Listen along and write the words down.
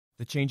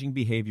The changing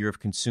behavior of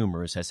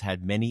consumers has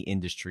had many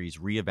industries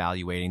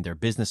reevaluating their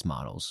business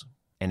models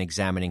and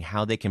examining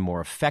how they can more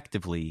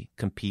effectively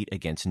compete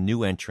against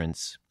new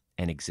entrants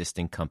and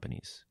existing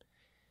companies.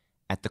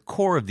 At the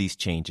core of these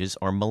changes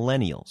are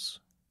millennials.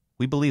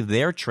 We believe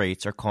their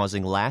traits are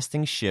causing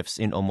lasting shifts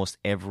in almost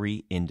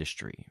every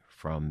industry,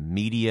 from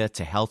media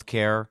to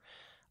healthcare,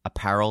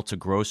 apparel to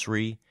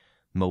grocery,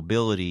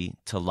 mobility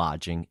to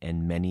lodging,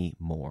 and many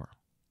more.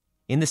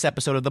 In this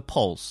episode of The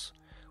Pulse,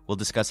 we'll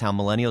discuss how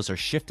millennials are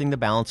shifting the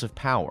balance of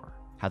power,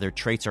 how their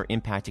traits are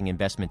impacting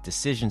investment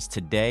decisions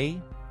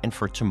today and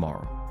for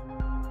tomorrow.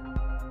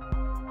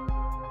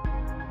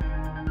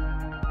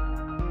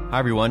 Hi,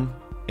 everyone.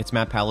 It's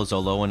Matt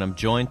Palazzolo, and I'm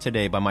joined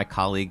today by my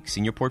colleague,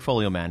 Senior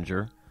Portfolio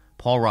Manager,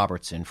 Paul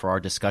Robertson, for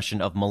our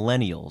discussion of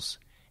millennials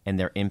and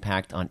their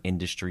impact on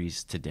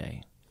industries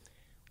today.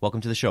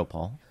 Welcome to the show,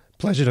 Paul.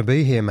 Pleasure to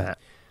be here, Matt.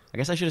 I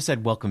guess I should have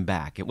said welcome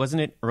back.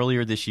 Wasn't it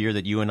earlier this year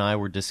that you and I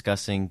were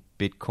discussing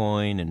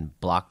Bitcoin and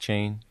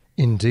blockchain?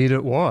 Indeed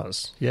it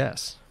was,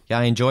 yes. Yeah,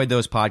 I enjoyed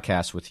those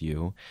podcasts with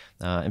you.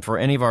 And for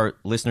any of our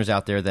listeners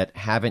out there that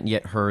haven't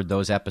yet heard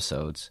those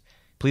episodes,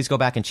 please go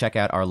back and check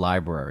out our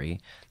library,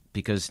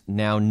 because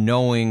now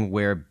knowing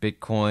where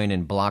Bitcoin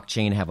and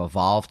blockchain have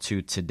evolved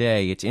to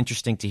today, it's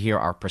interesting to hear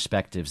our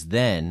perspectives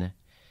then,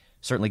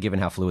 certainly given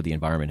how fluid the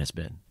environment has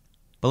been.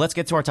 But let's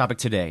get to our topic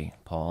today,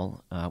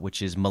 Paul,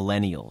 which is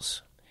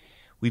millennials.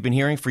 We've been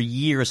hearing for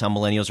years how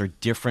millennials are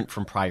different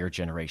from prior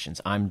generations.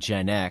 I'm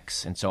Gen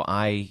X, and so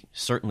I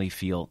certainly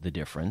feel the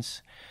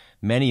difference.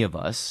 Many of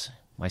us,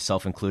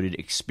 myself included,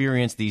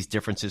 experience these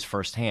differences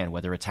firsthand,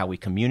 whether it's how we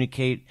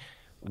communicate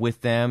with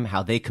them,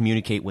 how they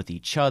communicate with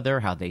each other,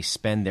 how they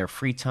spend their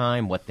free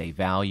time, what they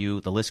value.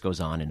 The list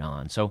goes on and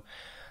on. So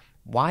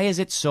why is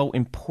it so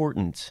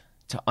important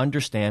to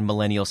understand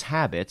millennials'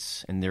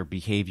 habits and their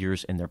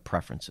behaviors and their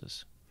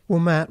preferences?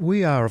 Well, Matt,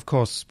 we are, of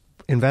course,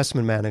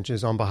 investment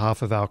managers on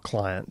behalf of our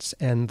clients,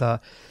 and the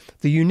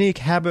unique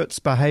habits,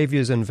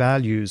 behaviors, and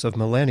values of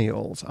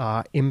millennials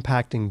are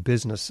impacting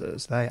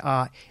businesses. They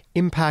are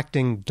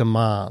impacting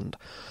demand.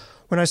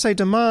 When I say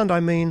demand, I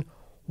mean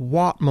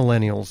what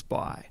millennials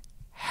buy,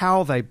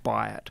 how they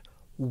buy it,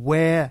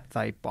 where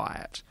they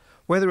buy it.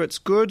 Whether it's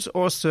goods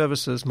or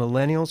services,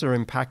 millennials are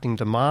impacting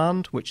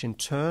demand, which in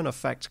turn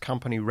affects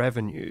company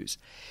revenues.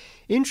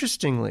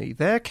 Interestingly,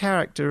 their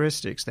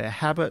characteristics, their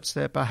habits,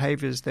 their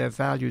behaviors, their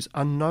values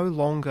are no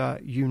longer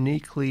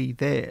uniquely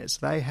theirs.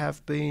 They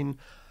have been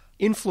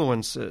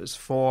influences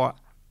for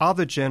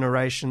other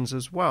generations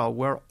as well.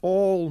 We're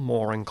all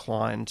more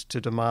inclined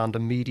to demand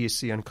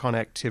immediacy and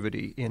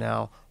connectivity in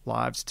our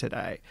lives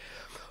today.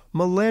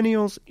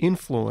 Millennials'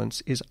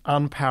 influence is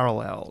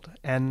unparalleled,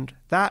 and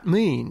that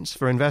means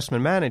for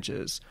investment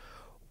managers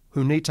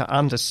who need to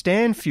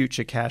understand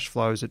future cash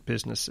flows at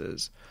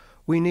businesses,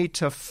 we need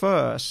to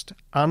first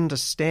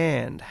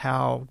understand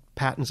how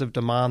patterns of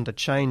demand are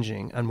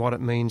changing and what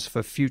it means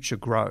for future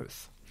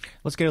growth.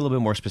 Let's get a little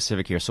bit more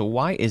specific here. So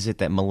why is it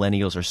that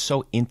millennials are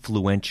so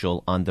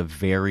influential on the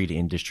varied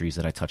industries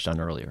that I touched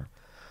on earlier?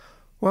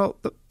 Well,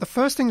 the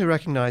first thing to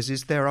recognize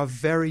is they're a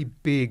very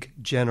big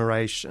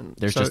generation.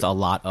 There's just a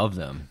lot of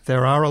them.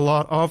 There are a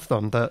lot of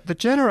them. The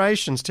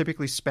generations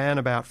typically span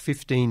about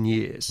 15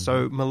 years. Mm-hmm.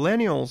 So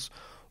millennials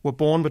were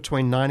born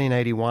between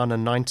 1981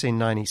 and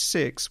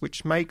 1996,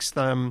 which makes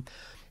them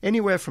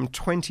anywhere from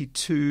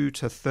 22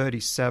 to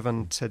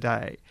 37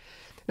 today.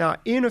 Now,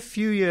 in a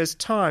few years'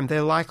 time,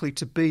 they're likely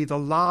to be the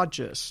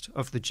largest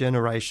of the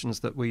generations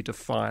that we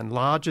define,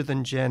 larger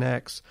than Gen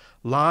X,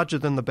 larger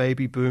than the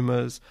baby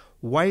boomers,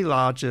 way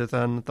larger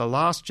than the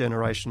last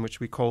generation, which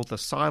we call the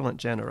silent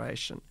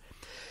generation.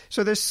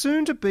 So they're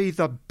soon to be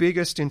the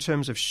biggest in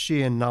terms of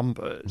sheer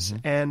numbers.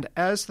 Mm-hmm. And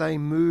as they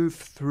move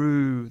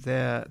through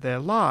their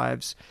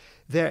lives,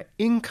 their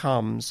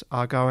incomes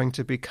are going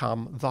to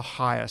become the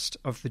highest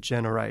of the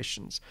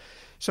generations.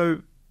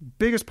 So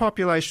biggest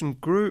population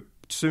group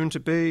soon to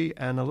be,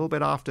 and a little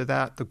bit after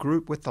that, the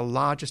group with the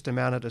largest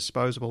amount of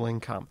disposable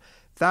income.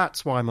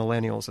 That's why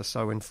millennials are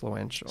so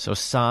influential. So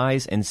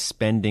size and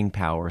spending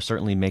power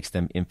certainly makes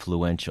them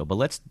influential. But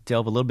let's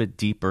delve a little bit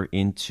deeper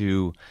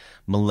into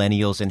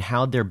millennials and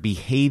how their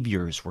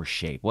behaviors were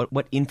shaped.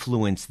 What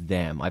influenced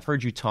them? I've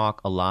heard you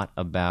talk a lot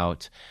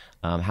about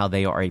how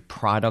they are a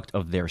product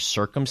of their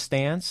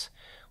circumstance.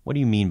 What do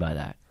you mean by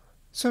that?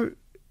 So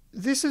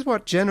this is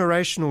what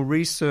generational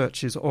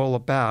research is all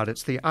about.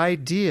 It's the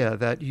idea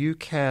that you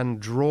can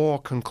draw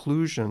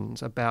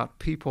conclusions about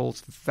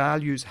people's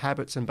values,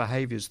 habits, and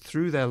behaviors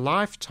through their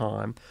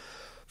lifetime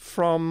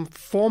from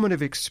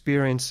formative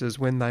experiences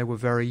when they were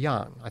very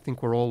young. I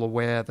think we're all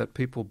aware that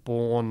people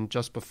born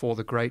just before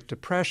the Great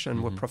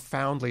Depression were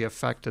profoundly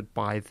affected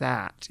by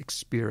that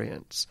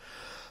experience.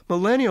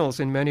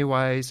 Millennials, in many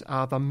ways,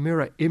 are the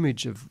mirror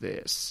image of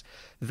this.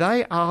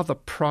 They are the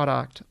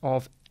product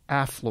of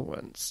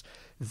affluence.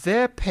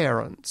 Their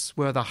parents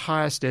were the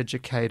highest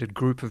educated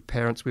group of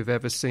parents we've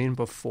ever seen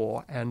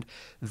before, and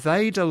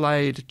they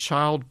delayed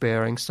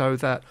childbearing so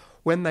that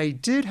when they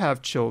did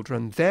have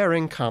children, their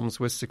incomes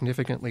were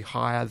significantly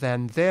higher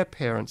than their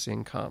parents'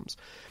 incomes.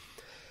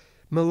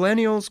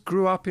 Millennials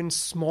grew up in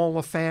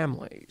smaller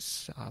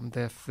families.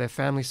 Their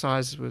family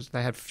size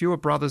they had fewer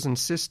brothers and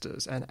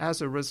sisters, and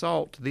as a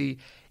result, the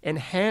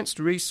enhanced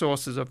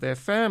resources of their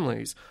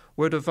families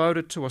were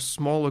devoted to a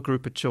smaller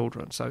group of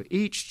children. So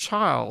each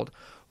child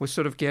was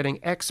sort of getting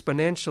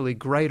exponentially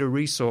greater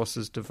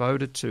resources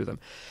devoted to them.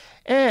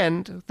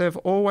 And they've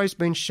always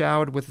been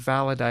showered with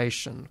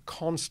validation,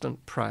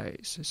 constant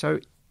praise. So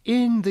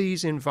in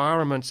these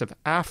environments of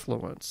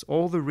affluence,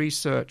 all the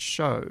research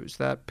shows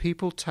that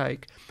people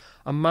take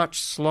a much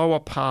slower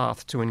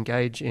path to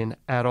engage in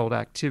adult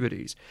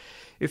activities.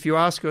 If you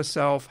ask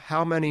yourself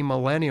how many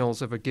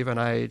millennials of a given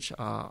age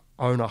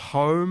own a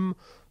home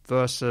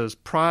versus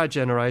prior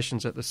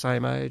generations at the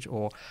same age,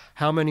 or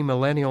how many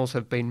millennials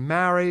have been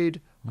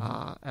married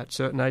at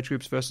certain age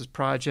groups versus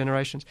prior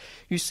generations,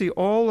 you see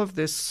all of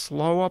this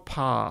slower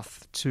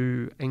path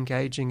to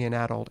engaging in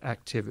adult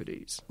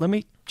activities. Let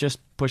me just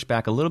push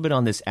back a little bit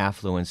on this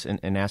affluence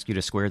and ask you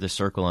to square the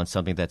circle on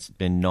something that's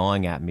been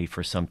gnawing at me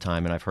for some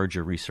time, and I've heard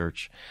your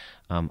research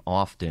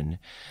often.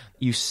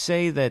 You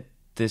say that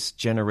this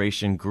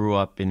generation grew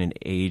up in an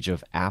age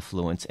of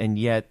affluence, and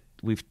yet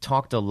we've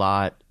talked a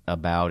lot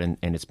about, and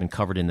it's been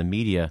covered in the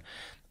media,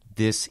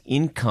 this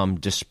income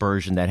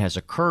dispersion that has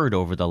occurred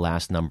over the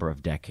last number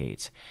of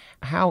decades.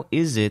 How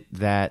is it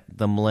that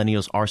the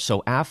millennials are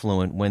so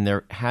affluent when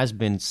there has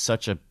been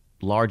such a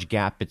large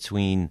gap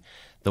between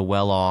the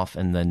well-off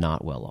and the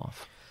not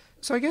well-off?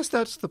 So I guess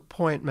that's the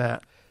point,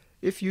 Matt.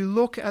 If you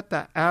look at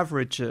the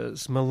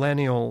averages,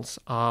 millennials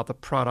are the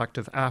product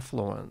of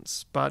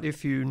affluence. But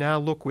if you now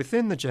look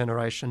within the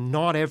generation,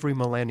 not every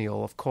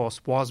millennial, of course,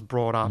 was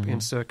brought up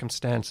in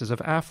circumstances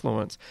of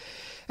affluence.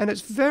 And it's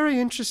very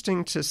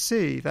interesting to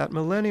see that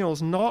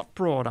millennials not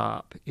brought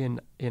up in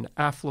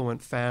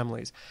affluent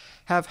families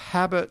have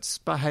habits,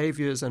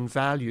 behaviors, and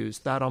values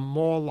that are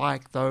more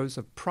like those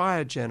of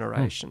prior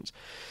generations.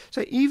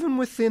 So even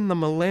within the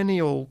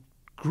millennial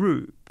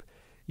group,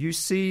 you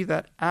see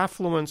that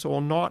affluence or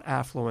not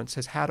affluence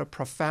has had a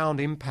profound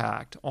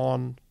impact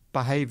on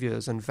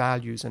behaviors and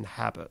values and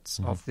habits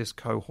of this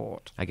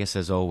cohort. I guess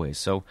as always.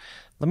 So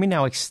let me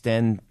now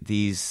extend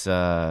these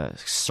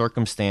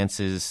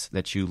circumstances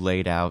that you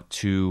laid out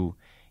to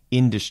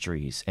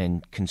industries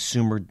and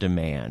consumer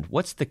demand.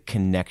 What's the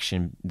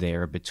connection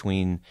there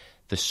between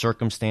the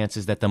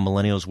circumstances that the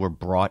millennials were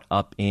brought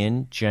up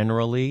in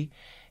generally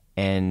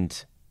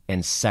and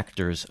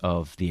sectors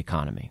of the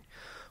economy?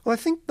 Well, I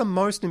think the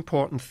most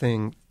important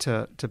thing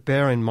to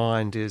bear in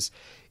mind is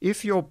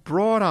if you're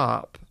brought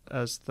up,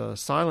 as the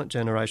silent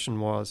generation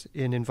was,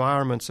 in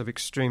environments of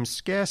extreme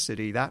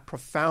scarcity, that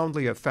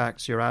profoundly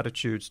affects your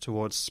attitudes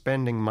towards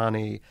spending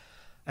money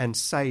and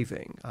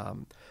saving.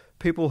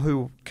 People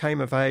who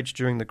came of age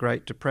during the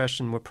Great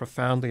Depression were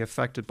profoundly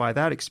affected by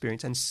that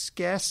experience, and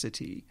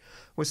scarcity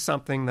was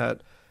something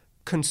that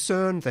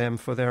concerned them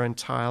for their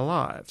entire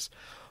lives.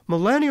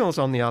 Millennials,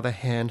 on the other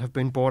hand, have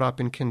been brought up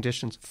in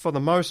conditions, for the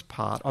most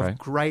part, of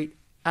great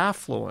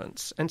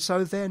affluence, and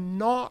so they're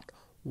not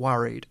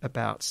worried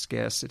about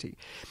scarcity.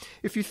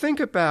 If you think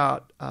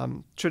about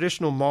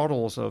traditional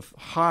models of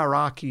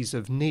hierarchies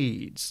of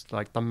needs,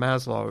 like the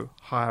Maslow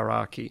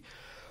hierarchy,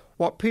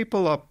 what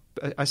people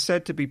are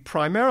said to be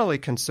primarily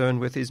concerned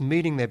with is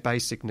meeting their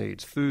basic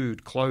needs,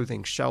 food,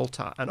 clothing,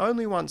 shelter, and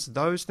only once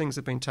those things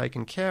have been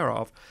taken care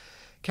of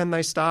can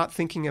they start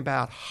thinking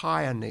about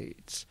higher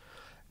needs.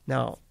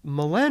 Now,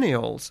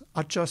 millennials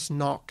are just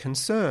not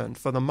concerned,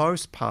 for the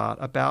most part,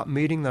 about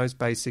meeting those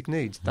basic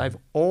needs. They've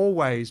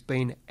always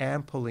been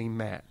amply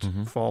met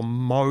for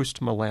most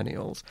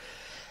millennials.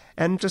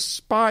 And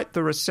despite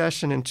the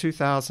recession in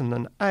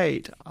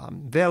 2008,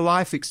 their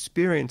life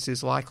experience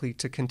is likely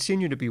to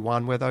continue to be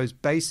one where those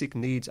basic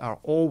needs are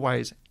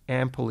always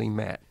amply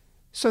met.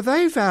 So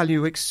they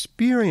value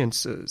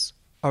experiences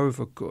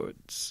over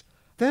goods.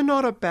 They're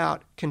not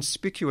about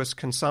conspicuous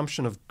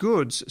consumption of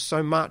goods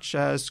so much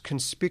as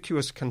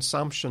conspicuous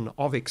consumption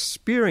of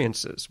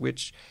experiences,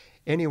 which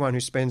anyone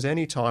who spends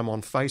any time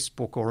on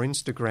Facebook or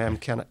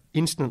Instagram can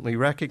instantly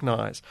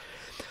recognize.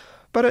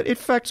 But it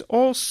affects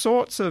all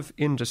sorts of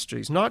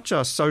industries, not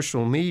just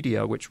social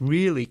media, which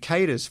really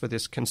caters for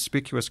this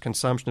conspicuous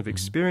consumption of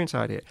experience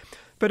idea,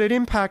 but it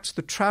impacts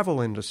the travel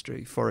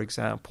industry, for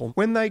example.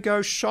 When they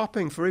go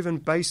shopping for even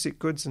basic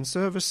goods and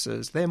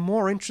services, they're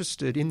more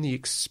interested in the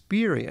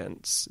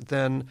experience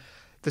than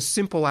the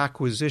simple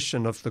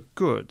acquisition of the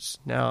goods.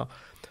 Now,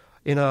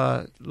 in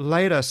a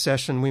later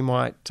session, we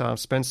might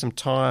spend some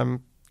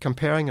time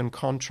comparing and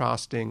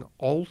contrasting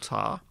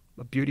Ulta,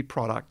 a beauty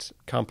product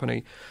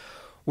company,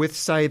 with,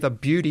 say, the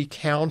beauty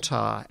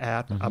counter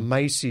at a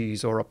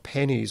Macy's or a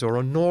Penny's or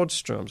a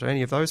Nordstrom's or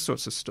any of those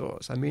sorts of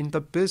stores. I mean,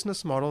 the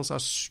business models are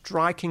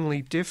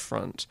strikingly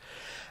different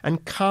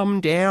and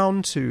come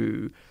down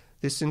to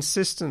this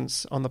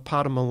insistence on the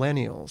part of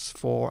millennials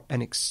for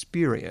an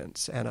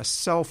experience and a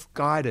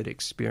self-guided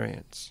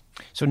experience.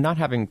 So not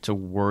having to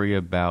worry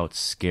about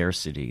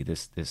scarcity,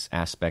 this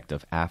aspect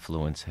of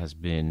affluence has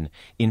been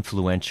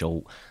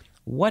influential.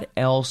 What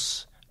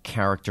else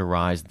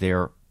characterized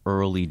their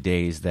early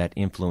days that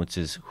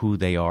influences who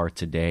they are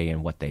today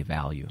and what they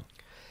value?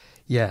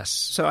 Yes.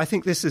 So I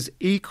think this is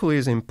equally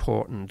as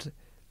important.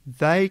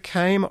 They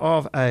came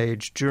of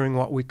age during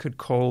what we could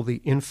call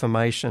the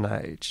information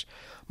age.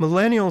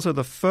 Millennials are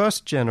the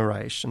first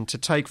generation to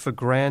take for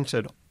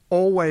granted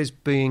always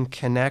being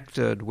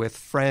connected with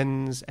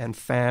friends and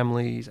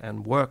families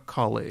and work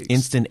colleagues.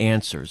 Instant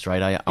answers,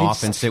 right? I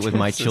often sit with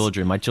my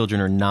children. My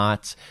children are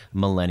not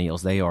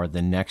millennials. They are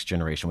the next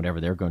generation, whatever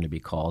they're going to be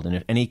called. And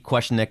if any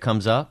question that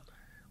comes up,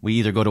 we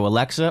either go to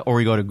Alexa or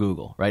we go to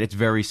Google, right? It's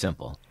very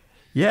simple.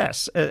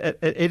 Yes,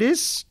 it is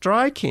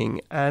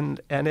striking, and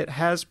it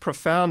has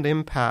profound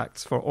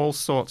impacts for all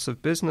sorts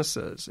of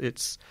businesses.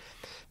 It's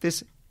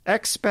this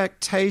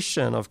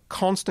expectation of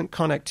constant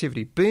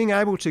connectivity, being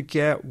able to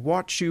get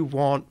what you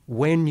want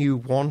when you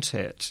want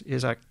it,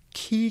 is a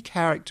key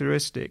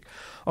characteristic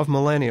of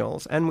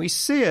millennials. And we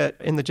see it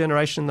in the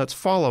generation that's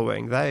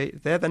following.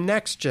 They're the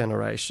next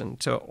generation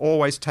to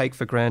always take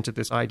for granted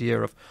this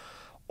idea of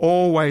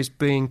always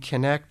being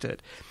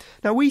connected.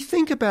 Now, we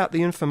think about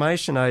the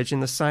information age in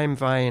the same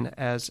vein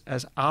as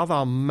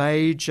other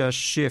major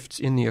shifts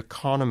in the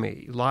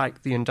economy,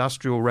 like the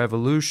Industrial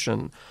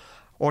Revolution,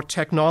 or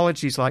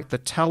technologies like the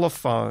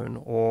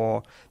telephone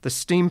or the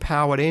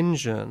steam-powered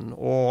engine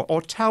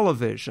or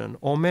television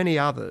or many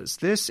others.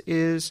 This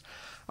is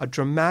a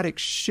dramatic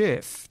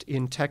shift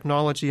in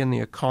technology and the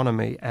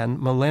economy, and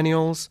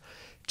millennials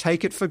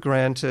take it for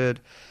granted,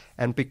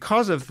 and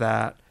because of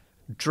that,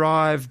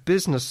 drive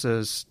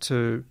businesses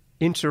to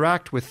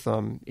interact with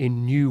them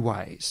in new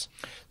ways.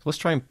 Let's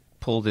try and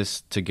pull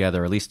this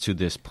together, at least to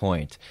this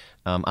point.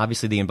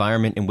 Obviously, the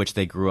environment in which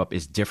they grew up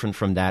is different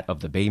from that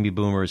of the baby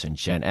boomers and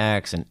Gen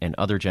X and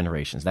other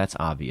generations. That's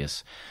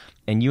obvious.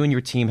 And you and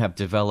your team have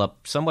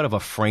developed somewhat of a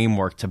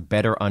framework to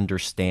better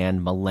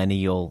understand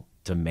millennial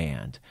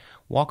demand.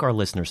 Walk our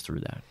listeners through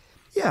that.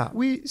 Yeah,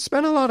 we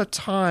spent a lot of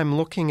time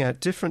looking at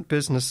different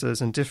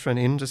businesses and different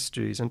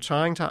industries and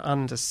trying to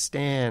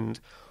understand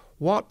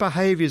what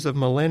behaviors of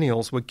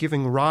millennials were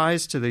giving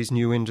rise to these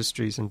new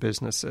industries and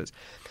businesses.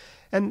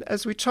 And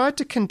as we tried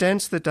to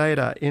condense the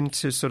data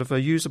into sort of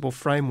a usable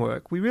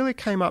framework, we really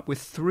came up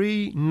with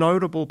three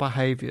notable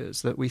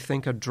behaviors that we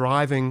think are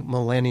driving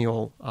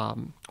millennial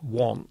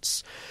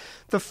wants.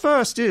 The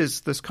first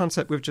is this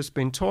concept we've just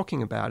been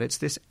talking about. It's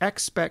this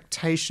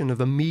expectation of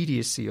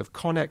immediacy, of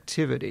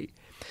connectivity.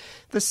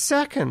 The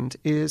second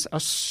is a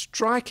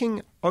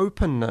striking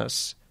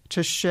openness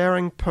to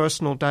sharing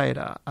personal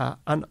data,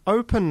 an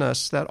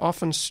openness that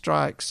often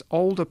strikes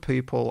older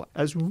people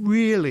as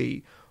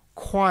really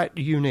quite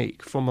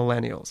unique for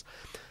millennials.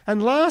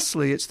 And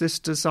lastly, it's this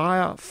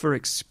desire for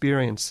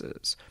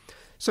experiences.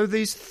 So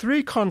these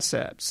three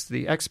concepts,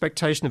 the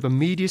expectation of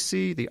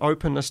immediacy, the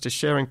openness to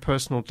sharing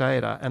personal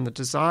data, and the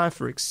desire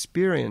for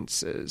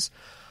experiences,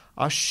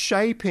 are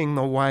shaping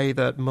the way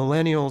that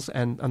millennials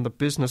and the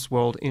business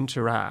world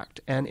interact.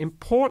 And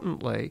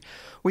importantly,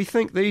 we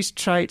think these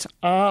traits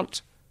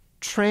aren't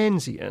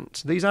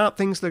transient. These aren't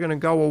things that are going to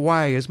go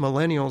away as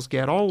millennials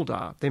get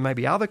older. There may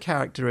be other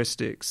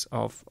characteristics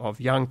of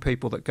young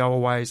people that go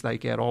away as they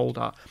get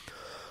older.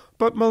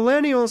 But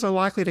millennials are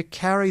likely to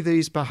carry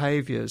these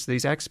behaviors,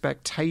 these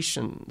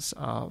expectations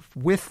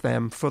with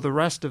them for the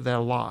rest of their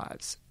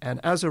lives. And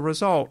as a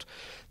result,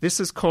 this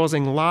is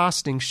causing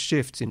lasting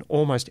shifts in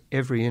almost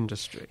every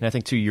industry. And I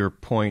think to your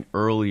point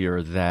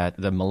earlier that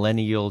the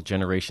millennial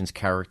generation's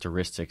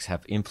characteristics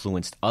have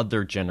influenced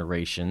other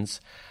generations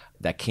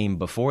that came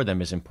before them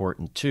is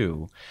important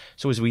too.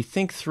 So as we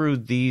think through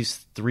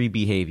these three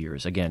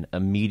behaviors, again,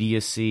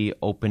 immediacy,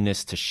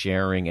 openness to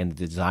sharing, and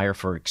the desire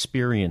for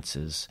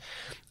experiences,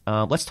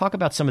 let's talk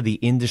about some of the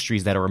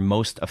industries that are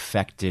most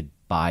affected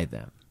by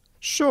them.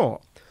 Sure.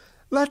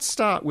 Let's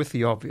start with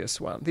the obvious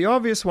one. The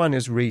obvious one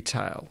is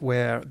retail,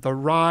 where the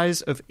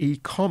rise of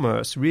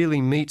e-commerce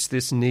really meets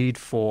this need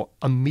for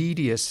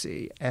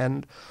immediacy.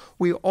 And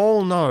we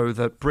all know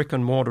that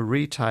brick-and-mortar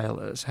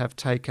retailers have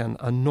taken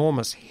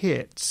enormous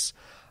hits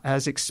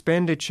as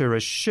expenditure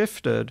has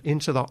shifted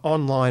into the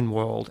online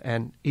world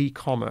and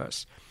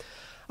e-commerce.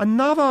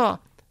 Another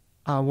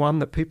one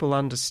that people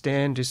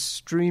understand is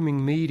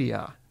streaming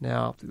media.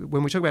 Now,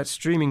 when we talk about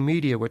streaming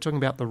media, we're talking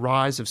about the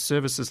rise of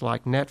services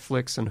like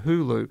Netflix and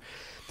Hulu.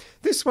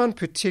 This one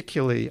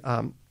particularly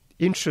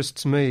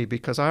interests me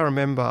because I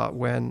remember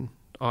when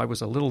I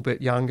was a little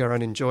bit younger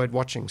and enjoyed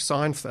watching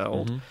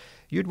Seinfeld,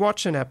 you'd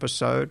watch an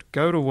episode,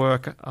 go to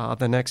work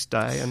the next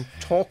day and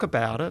talk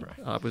about it.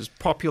 It was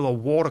popular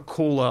water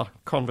cooler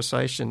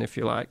conversation, if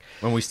you like.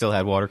 When we still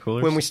had water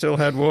coolers? When we still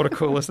had water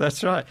coolers,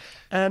 that's right.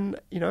 And,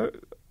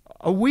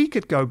 a week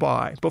would go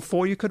by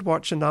before you could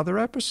watch another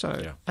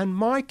episode. Yeah. And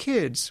my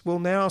kids will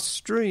now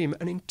stream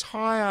an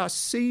entire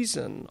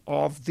season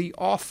of The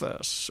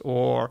Office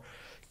or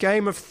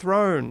Game of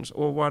Thrones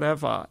or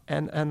whatever.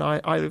 And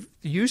I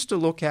used to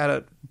look at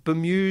it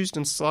bemused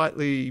and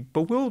slightly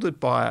bewildered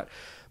by it.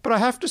 But I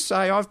have to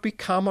say I've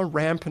become a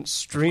rampant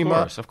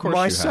streamer of course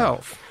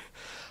myself.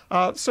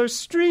 So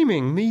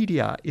streaming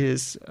media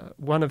is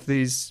one of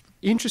these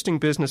interesting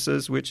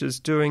businesses which is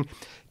doing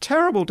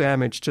terrible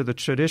damage to the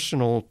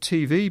traditional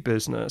TV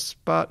business,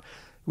 but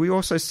we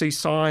also see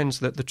signs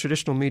that the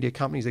traditional media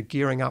companies are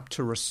gearing up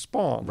to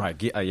respond.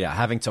 Right,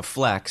 having to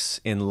flex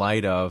in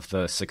light of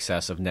the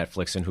success of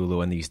Netflix and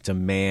Hulu and these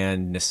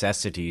demand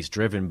necessities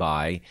driven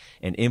by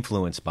and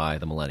influenced by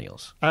the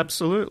millennials.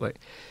 Absolutely.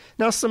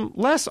 Now, some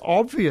less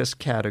obvious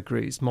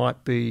categories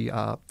might be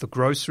the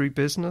grocery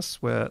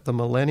business, where the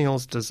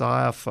millennials'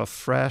 desire for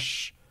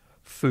fresh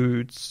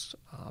foods,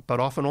 but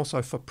often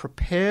also for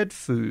prepared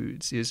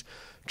foods, is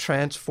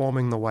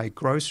transforming the way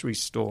grocery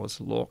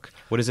stores look.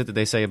 What is it that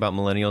they say about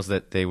millennials,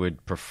 that they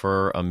would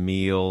prefer a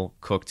meal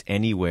cooked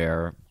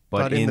anywhere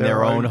but in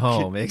their own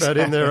home? But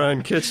in their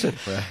own kitchen,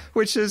 Right.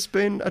 Which has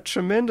been a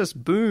tremendous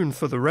boon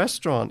for the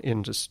restaurant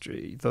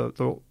industry.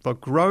 The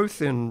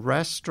growth in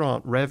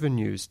restaurant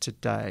revenues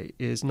today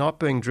is not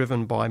being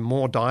driven by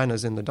more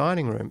diners in the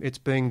dining room. It's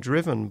being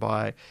driven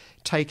by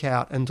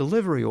takeout and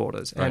delivery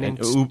orders. Right. And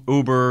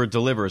Uber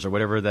delivers, or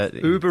whatever that...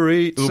 Uber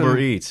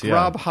Eats,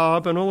 yeah.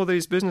 Grubhub, and all of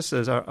these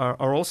businesses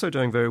are also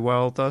doing very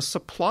well. The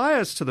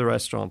suppliers to the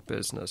restaurant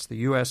business, the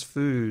US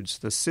Foods,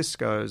 the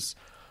Cisco's,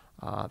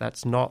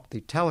 that's not the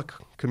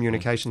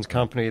telecommunications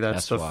company,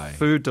 that's SY. the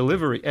food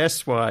delivery,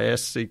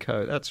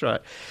 SYSCO, that's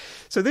right.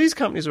 So these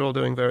companies are all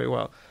doing very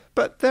well.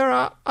 But there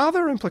are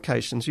other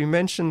implications. You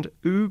mentioned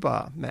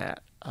Uber,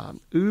 Matt.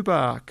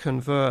 Uber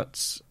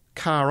converts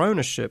car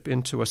ownership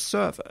into a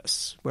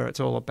service where it's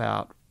all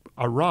about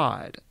a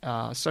ride.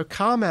 So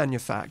car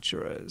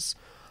manufacturers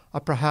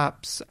are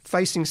perhaps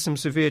facing some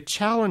severe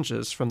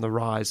challenges from the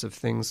rise of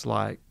things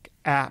like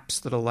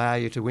apps that allow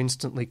you to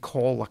instantly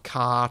call a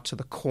car to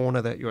the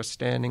corner that you're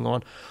standing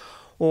on.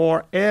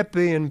 Or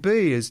Airbnb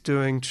is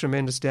doing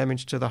tremendous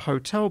damage to the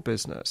hotel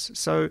business.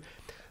 So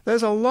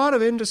there's a lot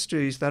of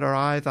industries that are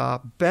either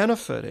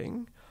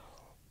benefiting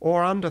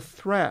or under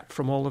threat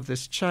from all of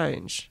this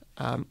change.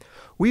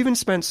 We even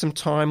spent some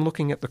time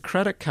looking at the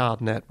credit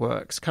card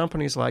networks,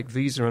 companies like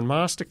Visa and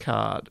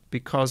MasterCard,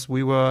 because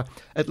we were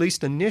at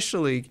least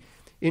initially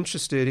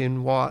interested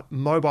in what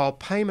mobile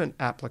payment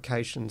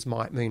applications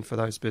might mean for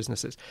those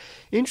businesses.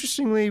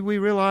 Interestingly, we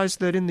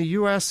realized that in the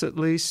US, at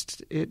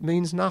least, it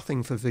means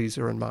nothing for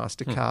Visa and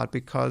MasterCard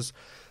because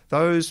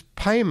those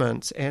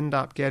payments end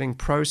up getting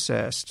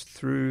processed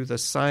through the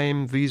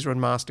same Visa and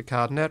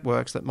MasterCard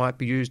networks that might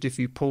be used if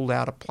you pulled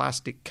out a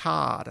plastic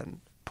card and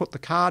put the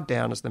card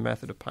down as the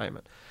method of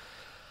payment.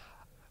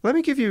 Let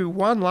me give you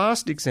one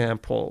last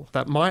example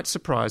that might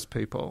surprise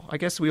people. I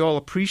guess we all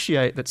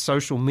appreciate that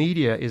social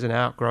media is an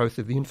outgrowth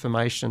of the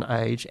information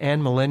age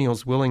and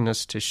millennials'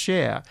 willingness to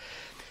share.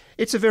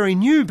 It's a very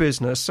new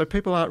business, so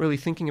people aren't really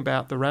thinking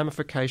about the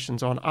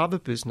ramifications on other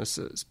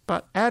businesses.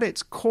 But at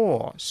its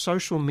core,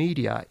 social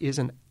media is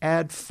an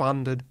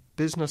ad-funded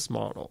business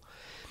model.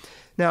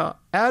 Now,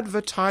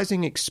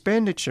 advertising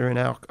expenditure in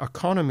our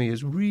economy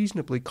is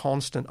reasonably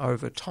constant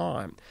over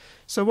time.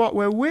 So what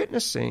we're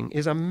witnessing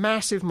is a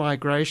massive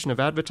migration of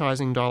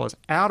advertising dollars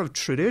out of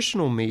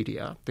traditional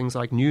media, things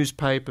like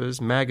newspapers,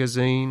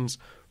 magazines,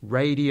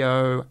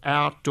 radio,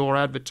 outdoor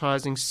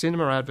advertising,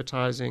 cinema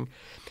advertising,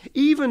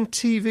 even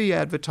TV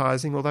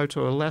advertising, although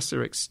to a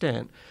lesser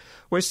extent.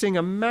 We're seeing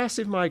a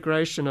massive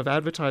migration of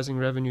advertising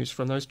revenues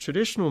from those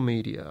traditional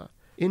media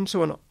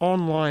into an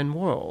online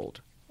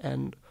world.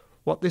 And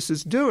what this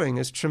is doing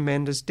is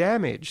tremendous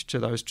damage to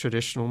those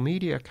traditional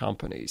media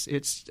companies.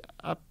 It's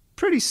a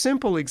pretty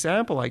simple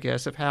example, I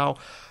guess, of how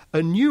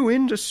a new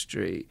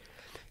industry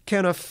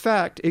can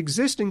affect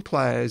existing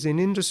players in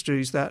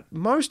industries that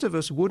most of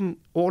us wouldn't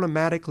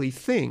automatically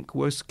think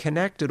was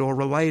connected or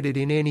related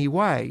in any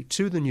way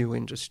to the new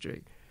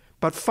industry.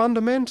 But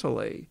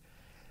fundamentally,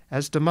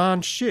 as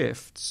demand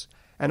shifts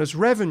and as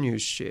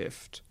revenues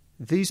shift,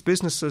 these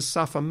businesses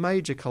suffer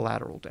major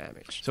collateral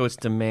damage. So it's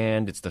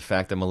demand, it's the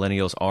fact that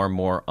millennials are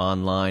more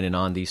online and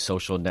on these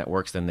social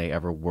networks than they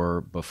ever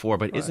were before.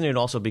 But Isn't it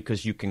also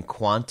because you can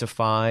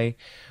quantify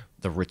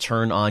the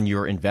return on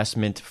your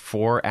investment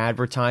for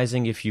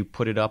advertising if you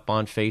put it up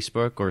on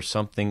Facebook or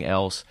something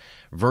else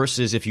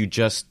versus if you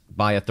just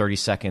buy a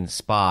 30-second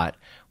spot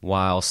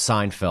while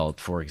Seinfeld,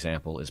 for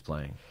example, is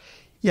playing?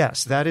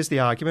 Yes, that is the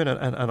argument.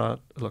 And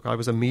look, I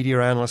was a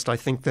media analyst. I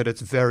think that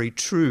it's very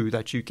true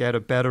that you get a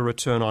better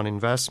return on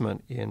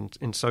investment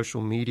in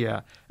social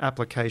media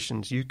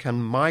applications. You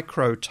can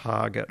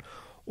micro-target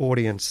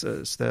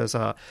audiences. There's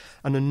an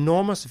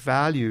enormous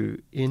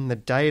value in the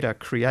data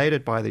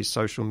created by these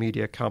social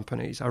media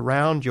companies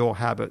around your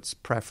habits,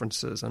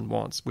 preferences, and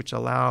wants, which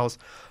allows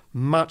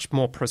much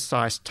more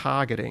precise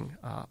targeting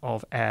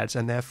of ads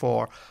and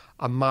therefore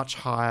a much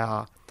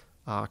higher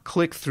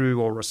click-through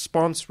or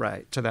response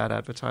rate to that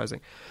advertising.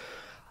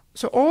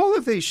 So all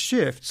of these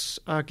shifts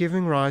are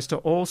giving rise to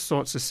all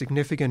sorts of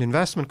significant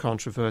investment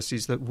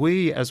controversies that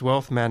we as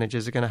wealth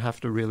managers are going to have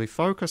to really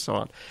focus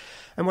on.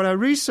 And what our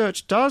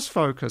research does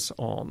focus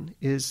on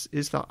is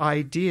the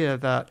idea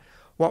that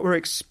what we're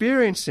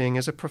experiencing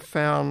is a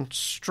profound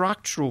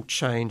structural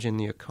change in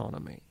the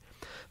economy.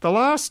 The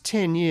last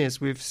 10 years,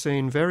 we've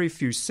seen very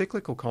few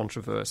cyclical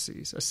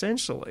controversies.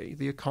 Essentially,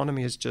 the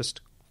economy has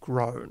just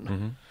grown.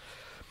 Mm-hmm.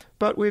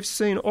 But we've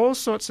seen all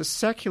sorts of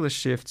secular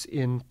shifts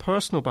in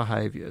personal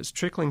behaviors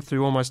trickling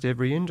through almost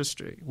every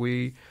industry.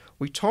 We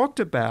talked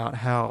about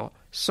how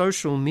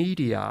social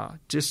media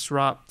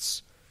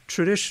disrupts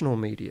traditional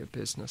media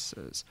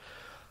businesses.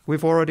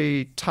 We've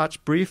already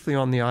touched briefly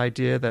on the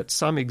idea that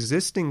some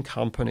existing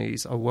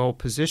companies are well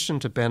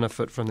positioned to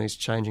benefit from these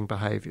changing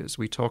behaviors.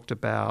 We talked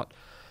about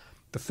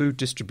the food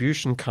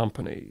distribution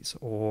companies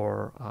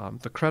or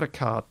the credit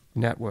card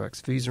networks,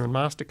 Visa and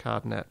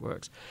MasterCard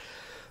networks.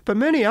 But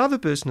many other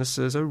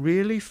businesses are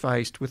really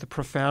faced with the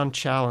profound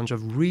challenge of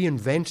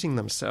reinventing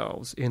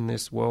themselves in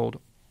this world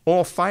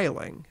or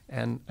failing.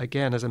 And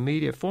again, as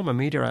a former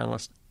media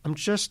analyst, I'm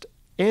just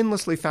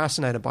endlessly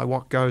fascinated by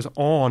what goes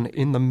on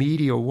in the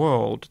media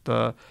world.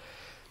 The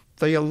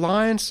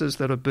alliances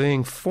that are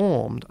being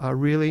formed are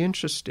really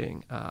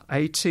interesting.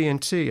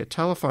 AT&T, a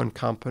telephone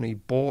company,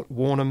 bought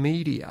Warner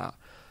Media.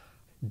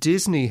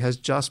 Disney has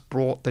just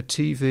brought the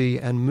TV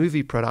and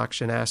movie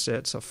production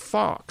assets of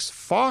Fox.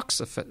 Fox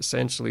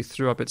essentially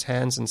threw up its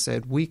hands and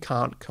said, we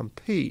can't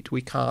compete.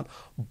 We can't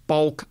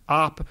bulk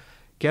up,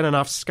 get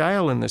enough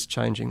scale in this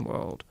changing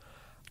world.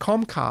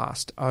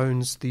 Comcast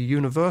owns the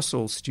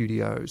Universal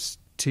Studios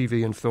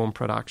TV and film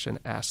production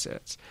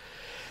assets.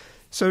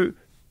 So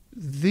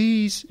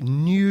these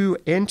new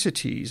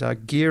entities are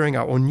gearing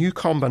up, or new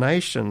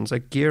combinations are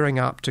gearing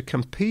up to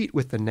compete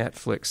with the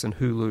Netflix and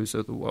Hulus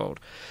of the world.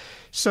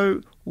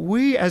 So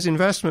we as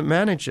investment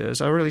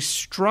managers are really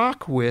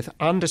struck with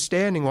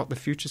understanding what the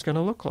future is going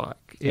to look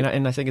like.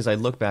 And I think as I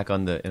look back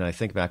on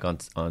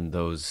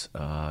those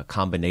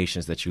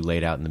combinations that you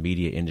laid out in the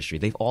media industry,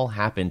 they've all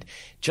happened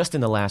just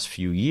in the last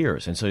few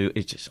years. And so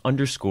it just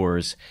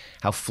underscores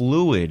how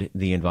fluid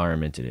the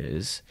environment it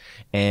is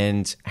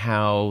and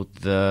how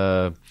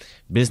the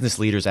business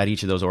leaders at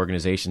each of those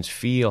organizations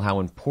feel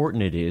how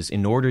important it is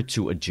in order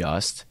to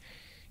adjust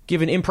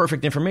given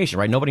imperfect information,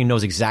 right? Nobody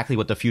knows exactly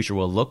what the future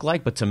will look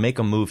like, but to make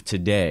a move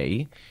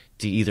today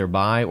to either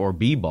buy or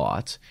be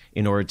bought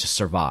in order to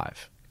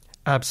survive.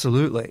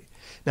 Absolutely.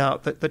 Now,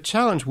 the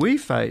challenge we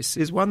face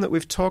is one that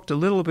we've talked a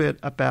little bit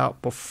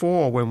about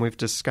before when we've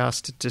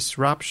discussed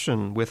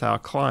disruption with our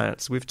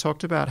clients. We've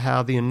talked about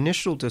how the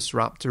initial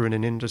disruptor in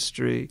an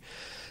industry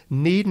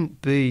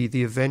needn't be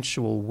the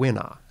eventual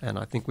winner. And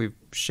I think we've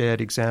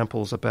shared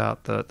examples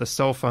about the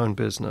cell phone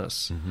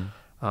business,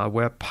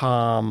 where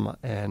Palm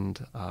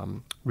and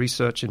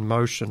Research in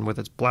Motion with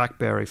its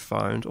BlackBerry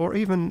phones, or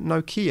even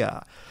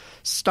Nokia,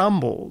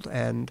 stumbled,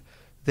 and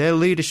their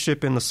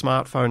leadership in the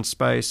smartphone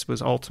space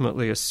was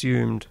ultimately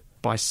assumed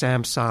by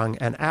Samsung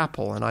and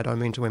Apple. And I don't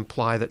mean to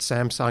imply that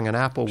Samsung and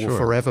Apple will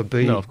forever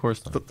be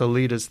the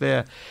leaders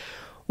there.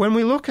 When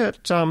we look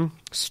at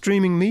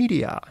streaming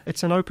media,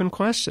 it's an open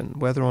question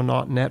whether or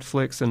not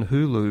Netflix and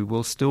Hulu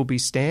will still be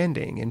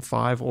standing in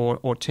 5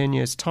 or 10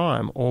 years'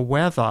 time, or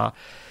whether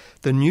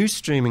the new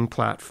streaming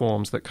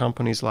platforms that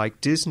companies like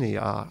Disney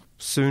are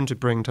soon to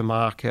bring to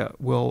market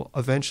will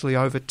eventually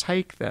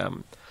overtake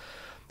them.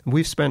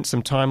 We've spent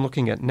some time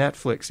looking at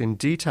Netflix in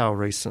detail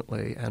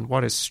recently, and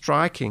what is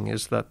striking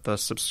is that the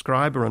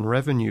subscriber and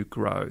revenue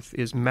growth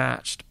is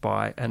matched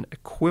by an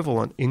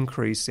equivalent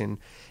increase in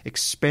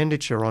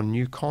expenditure on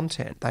new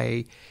content.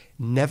 They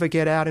never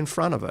get out in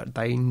front of it.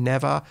 They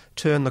never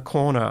turn the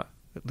corner,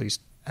 at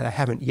least they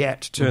haven't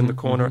yet turned the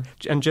corner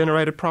and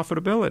generated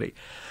profitability.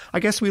 I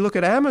guess we look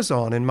at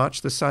Amazon in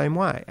much the same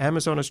way.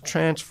 Amazon has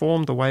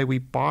transformed the way we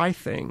buy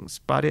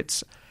things,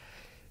 but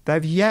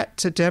they've yet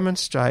to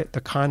demonstrate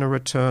the kind of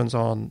returns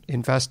on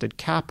invested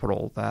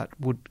capital that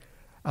would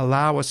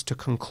allow us to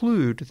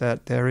conclude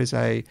that there is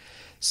a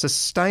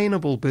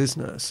sustainable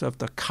business of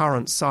the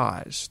current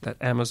size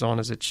that Amazon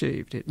has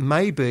achieved. It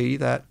may be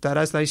that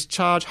as they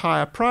charge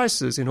higher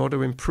prices in order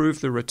to improve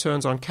the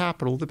returns on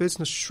capital, the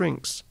business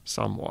shrinks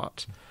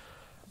somewhat.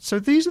 So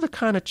these are the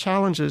kind of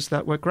challenges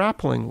that we're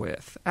grappling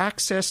with.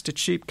 Access to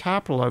cheap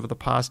capital over the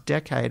past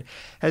decade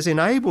has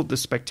enabled the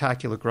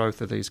spectacular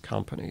growth of these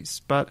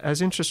companies. But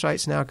as interest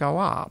rates now go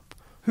up,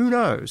 who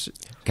knows?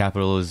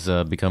 Capital is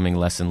becoming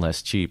less and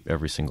less cheap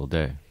every single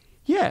day.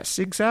 Yes,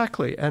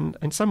 exactly. And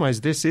in some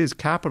ways, this is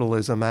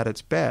capitalism at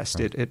its best.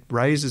 Right. It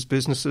raises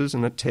businesses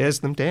and it tears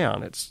them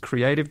down. It's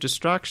creative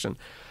destruction.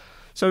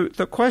 So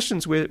the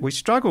questions we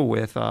struggle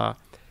with are,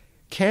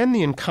 can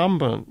the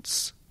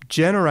incumbents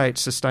generate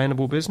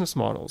sustainable business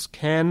models?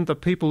 Can the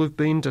people who've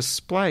been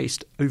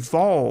displaced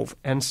evolve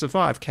and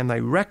survive? Can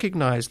they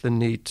recognize the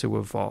need to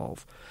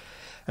evolve?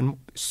 And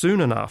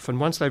soon enough, and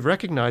once they've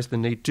recognized the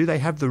need, do they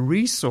have the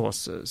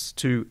resources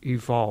to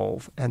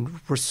evolve and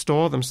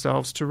restore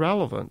themselves to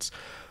relevance?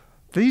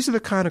 These are the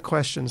kind of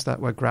questions that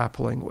we're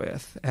grappling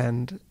with,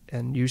 and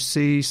you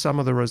see some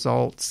of the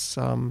results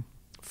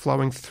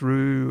flowing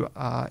through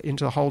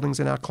into holdings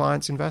in our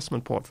clients'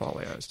 investment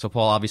portfolios. So,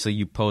 Paul, obviously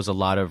you pose a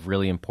lot of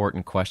really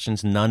important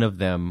questions, none of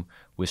them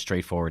with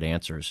straightforward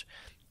answers.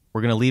 We're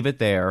going to leave it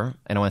there,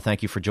 and I want to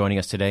thank you for joining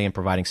us today and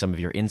providing some of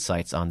your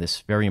insights on this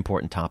very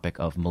important topic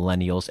of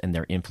millennials and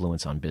their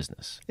influence on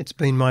business. It's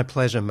been my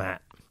pleasure,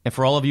 Matt. And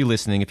for all of you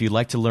listening, if you'd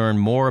like to learn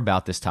more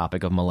about this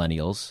topic of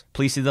millennials,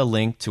 please see the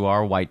link to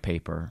our white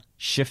paper,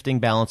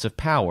 Shifting Balance of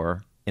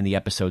Power, in the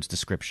episode's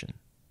description.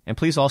 And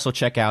please also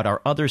check out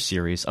our other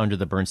series under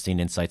the Bernstein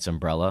Insights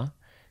umbrella,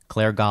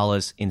 Claire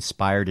Gala's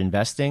Inspired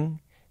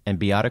Investing and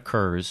Beata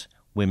Kerr's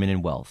Women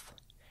in Wealth.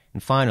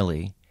 And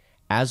finally,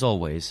 as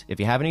always, if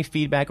you have any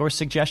feedback or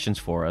suggestions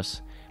for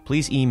us,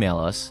 please email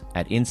us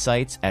at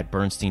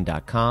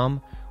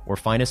insights@bernstein.com or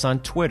find us on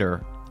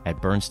Twitter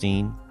at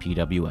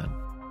BernsteinPWM.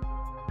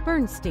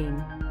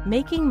 Bernstein,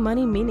 making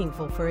money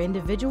meaningful for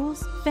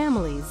individuals,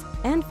 families,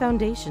 and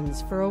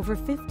foundations for over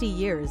 50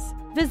 years.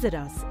 Visit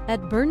us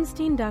at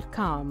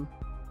Bernstein.com.